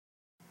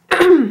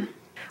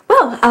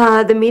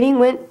The meeting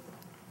went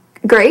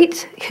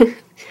great.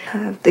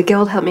 The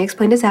guild helped me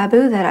explain to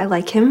Zabu that I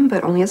like him,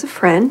 but only as a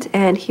friend,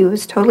 and he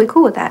was totally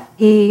cool with that.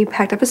 He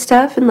packed up his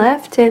stuff and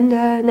left, and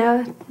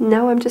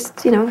now I'm just,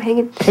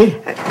 hanging.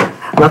 Hey,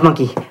 Love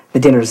Monkey, the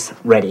dinner's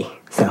ready,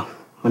 so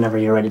whenever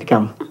you're ready to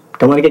come.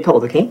 Don't let it get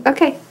cold, okay?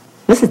 Okay.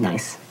 This is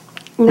nice.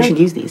 No. We should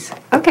use these.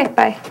 Okay,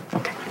 bye.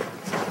 Okay.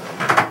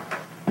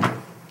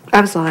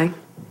 I was lying.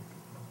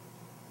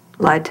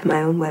 Lied to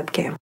my own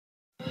webcam.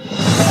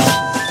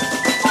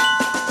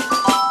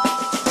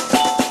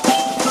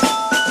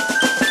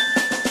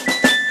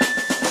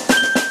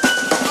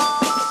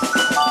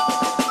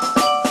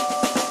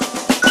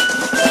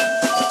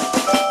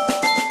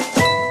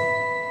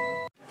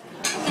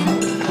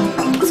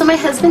 So my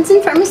husband's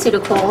in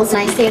pharmaceuticals, and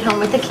I stay at home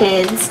with the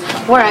kids,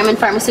 where I'm in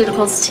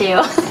pharmaceuticals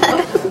too.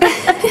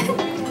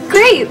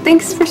 Great,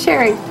 thanks for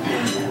sharing.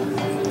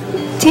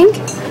 Tink?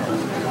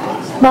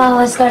 Well,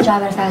 I just got a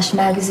job at a fashion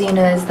magazine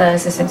as the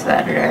assistant to the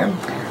editor.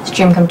 It's a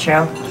dream come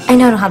true. I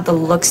know I don't have the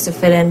looks to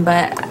fit in,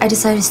 but I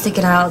decided to stick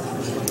it out,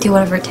 do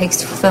whatever it takes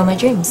to fulfill my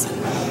dreams.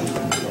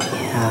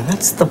 Yeah,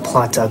 that's the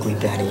plot to Ugly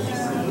Betty.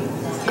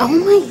 Oh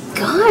my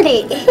god,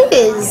 it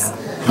is.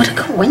 Yeah. What a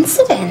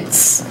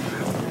coincidence.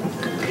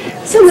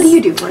 So what do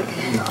you do, Blake?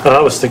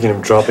 I was thinking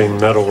of dropping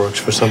metalworks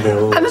for something a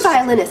little... I'm a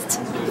violinist.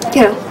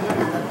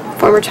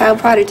 Former child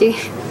prodigy.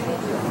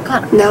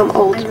 God, now I'm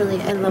old. I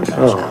love that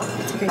show.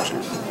 It's a great show.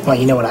 Well,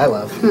 you know what I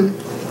love?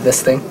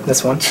 This thing,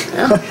 this one.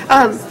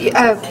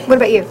 What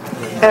about you?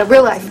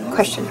 Real life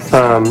question.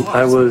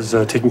 I was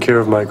taking care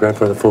of my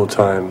grandfather full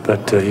time,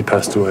 but he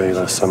passed away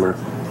last summer.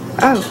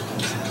 Oh,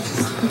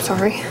 I'm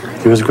sorry.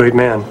 He was a great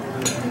man.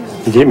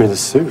 He gave me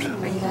this suit.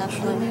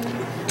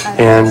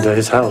 And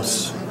his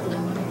house.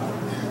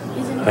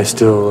 I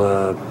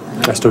still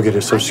get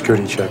his Social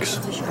Security checks.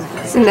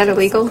 Isn't that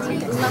illegal?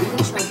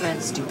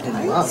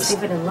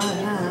 Stupid in love,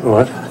 yeah.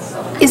 What?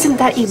 Isn't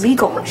that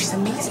illegal? She's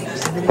amazing.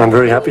 I'm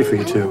very happy for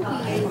you two.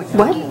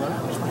 What?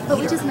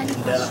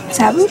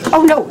 Zabu?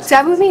 Oh no,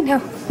 Zabu me?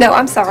 No,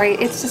 I'm sorry.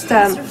 It's just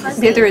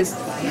there is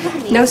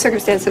no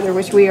circumstance under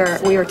which we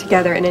are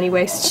together in any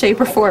way, shape,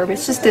 or form.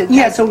 It's just a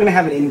So we're gonna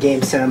have an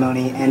in-game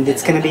ceremony, and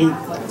it's gonna be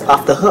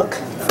off the hook,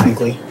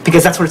 frankly,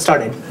 because that's where it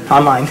started,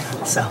 online.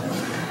 So.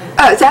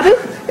 Zabu,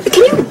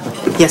 can you?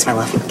 Yes, my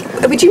love.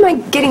 Would you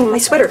mind getting my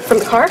sweater from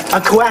the car?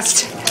 A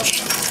quest.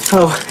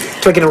 Oh,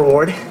 do I get a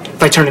reward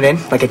if I turn it in?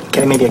 Like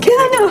maybe a gift?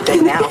 Yeah, no.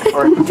 Now,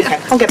 or okay,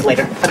 I'll get it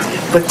later.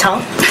 With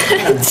Tom.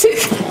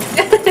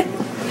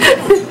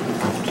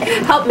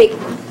 Help me.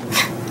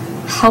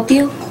 Help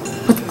you?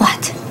 With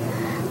what?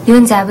 You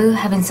and Zabu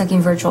have been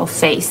sucking virtual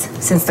face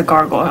since the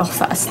Gargoyle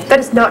Fest. That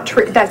is not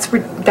true. That's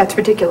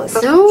ridiculous.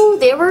 No,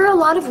 there were a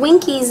lot of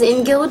winkies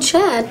in guild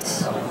chat.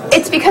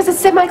 It's because a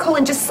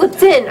semicolon just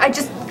slipped in.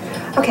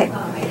 Okay.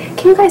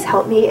 Can you guys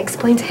help me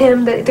explain to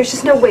him that there's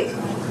just no way?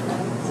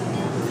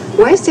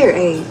 Why is there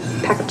a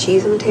pack of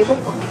cheese on the table?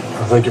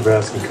 Well, thank you for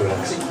asking,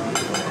 Codex.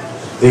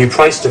 The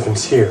price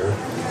difference here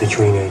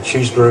between a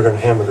cheeseburger and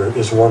hamburger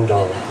is $1.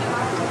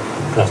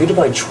 Now, if you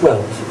divide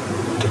 12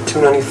 into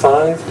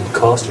 $2.95, the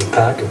cost of a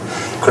pack of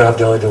Kraft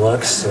Deli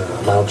Deluxe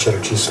mild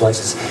cheddar cheese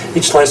slices,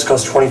 each slice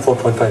costs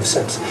 24.5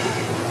 cents.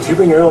 If you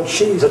bring your own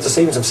cheese, that's a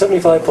savings of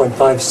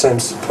 75.5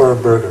 cents per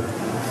burger.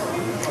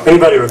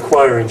 Anybody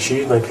requiring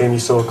cheese may pay me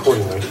so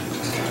accordingly.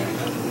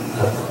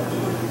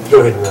 Go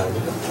ahead and run.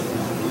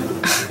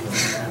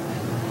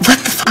 What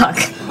the fuck?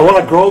 I want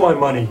to grow my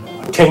money,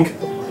 Tink,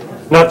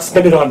 not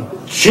spend it on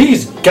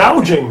cheese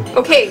gouging.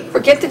 Okay,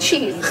 forget the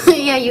cheese.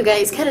 Yeah, you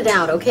guys, cut it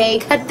out, okay?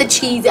 Cut the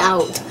cheese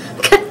out.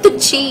 Cut the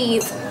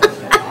cheese.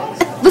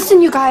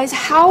 Listen, you guys,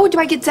 how do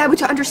I get Zabu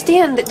to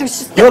understand that there's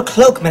just... Your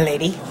cloak,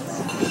 milady.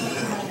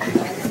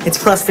 It's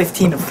plus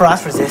 15 to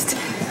frost resist.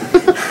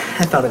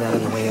 I thought of that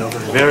on the way over.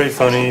 Very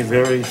funny,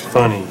 very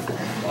funny.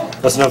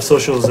 That's enough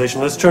socialization.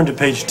 Let's turn to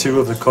page 2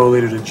 of the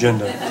collated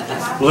agenda.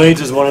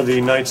 Blades is one of the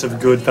Knights of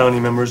Good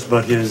founding members,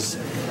 but his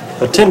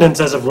attendance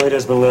as of late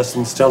has been less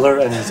than stellar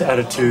and his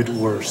attitude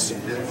worse.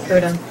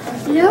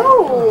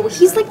 No,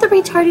 he's like the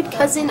retarded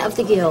cousin of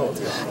the guild.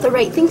 The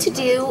right thing to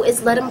do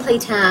is let him play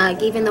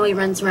tag, even though he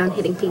runs around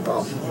hitting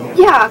people.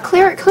 Yeah,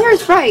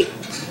 Claire's right,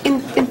 in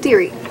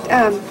theory.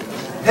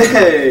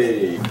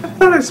 Hey!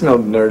 I thought I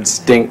smelled nerd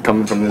stink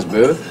coming from this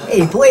booth.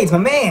 Hey, Blades, my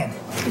man.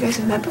 You guys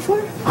have met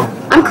before?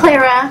 I'm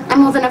Clara.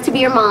 I'm old enough to be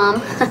your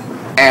mom.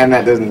 And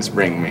that doesn't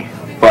spring me.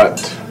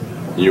 But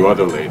you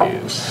other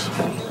ladies.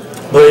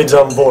 Blades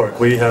on board.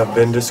 We have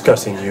been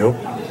discussing you.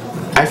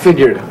 I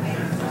figured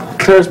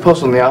Claire's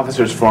post on the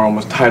officers' forum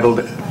was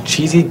titled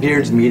Cheesy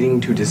Beards Meeting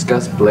to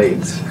Discuss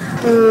Blades.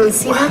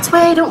 See, that's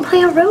why I don't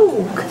play a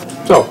rogue.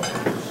 So,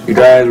 you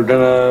guys were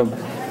gonna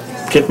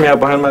kick me out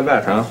behind my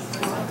back, huh?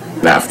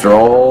 After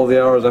all the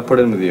hours I put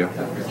in with you.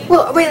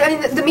 Well, wait, I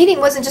mean, the meeting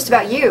wasn't just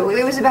about you.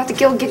 It was about the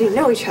guild getting to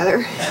know each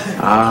other.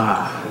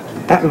 Ah,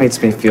 that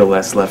makes me feel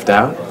less left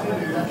out.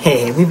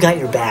 Hey, we've got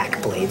your back,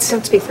 Blades.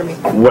 Don't speak for me.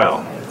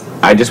 Well,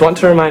 I just want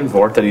to remind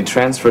Vort that he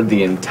transferred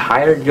the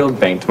entire guild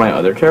bank to my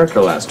other character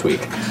last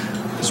week.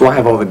 So I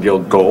have all the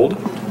guild gold,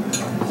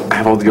 I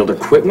have all the guild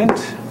equipment,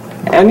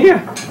 And yeah,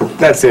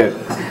 that's it.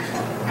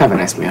 Have a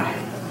nice meal.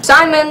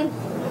 Simon,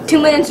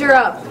 2 minutes are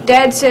up.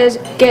 Dad says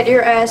get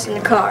your ass in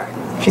the car.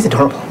 She's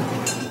adorable.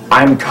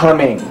 I'm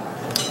coming.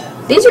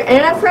 These are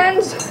internet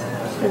friends?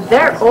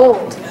 They're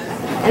old.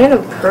 Any of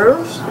them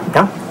pervs?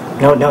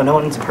 No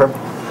one's a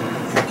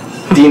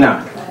perv.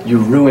 Dina, you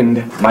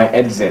ruined my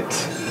exit.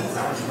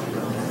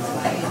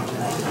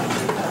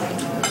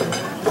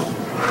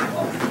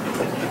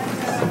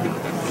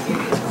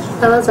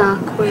 That was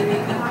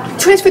awkward.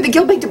 Transfer the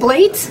guild bank to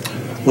Blades?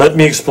 Let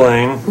me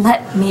explain.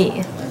 Let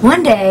me.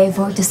 One day,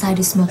 Vork decided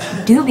to smoke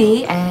a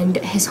doobie, and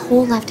his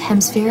whole left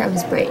hemisphere of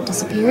his brain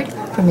disappeared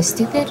from his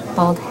stupid,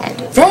 bald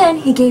head. Then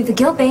he gave the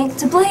guild bank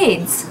to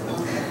Blades.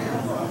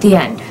 The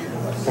end.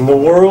 In the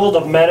world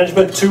of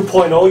Management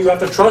 2.0, you have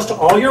to trust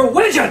all your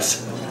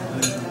widgets!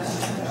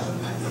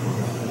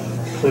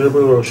 Clear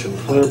blue ocean,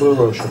 clear blue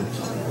ocean.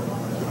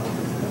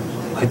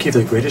 I give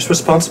the greatest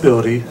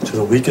responsibility to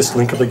the weakest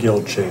link of the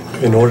guild chain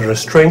in order to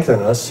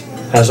strengthen us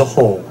as a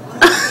whole.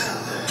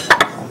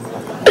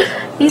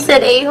 He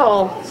said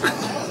a-hole.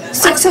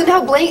 So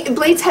now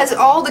Blades has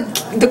all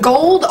the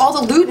gold, all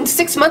the loot, and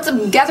 6 months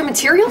of gather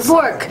materials?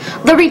 Vork,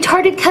 the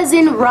retarded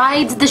cousin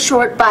rides the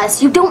short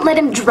bus. You don't let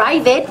him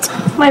drive it.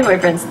 My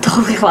boyfriend's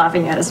totally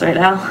laughing at us right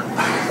now.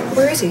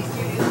 Where is he?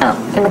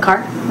 Oh, in the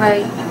car.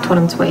 I told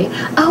him to wait.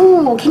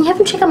 Oh, can you have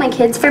him check out my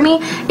kids for me?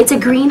 It's a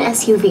green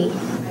SUV.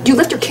 Do you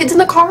lift your kids in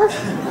the car?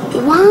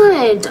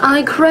 What?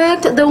 I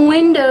cracked the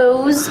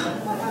windows.